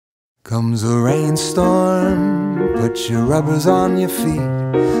Comes a rainstorm, put your rubbers on your feet.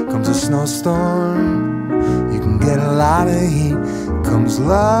 Comes a snowstorm, you can get a lot of heat. Comes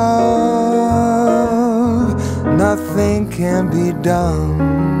love, nothing can be done.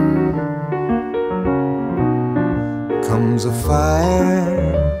 Comes a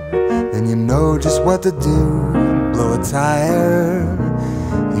fire, then you know just what to do. Blow a tire,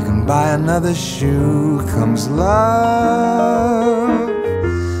 you can buy another shoe. Comes love,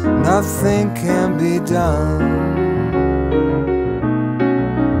 nothing can be done.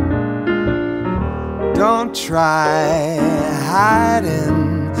 Don't try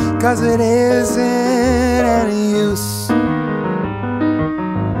hiding, 'cause it isn't any use.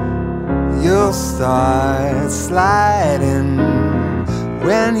 You'll start sliding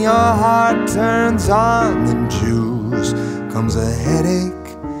when your heart turns on the juice. Comes a headache,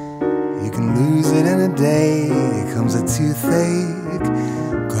 you can lose it in a day. Comes a toothache,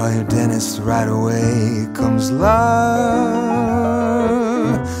 call your dentist right away. Comes love,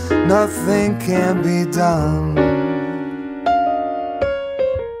 nothing can be done.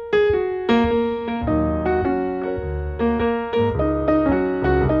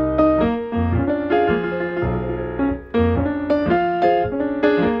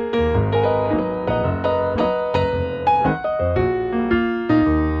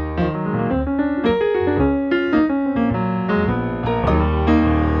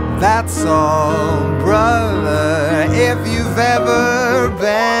 That's all, brother, if you've ever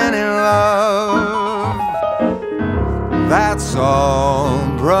been in love. That's all,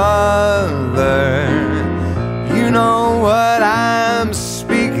 brother, you know what I'm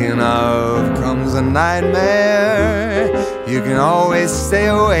speaking of. Comes a nightmare, you can always stay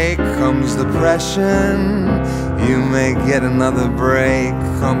awake. Comes depression, you may get another break.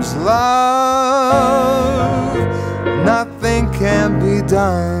 Comes love, nothing can be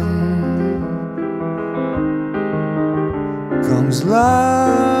done. Comes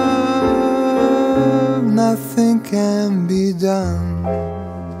love, nothing can be done.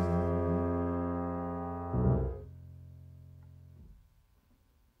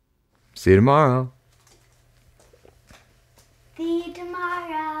 See you tomorrow.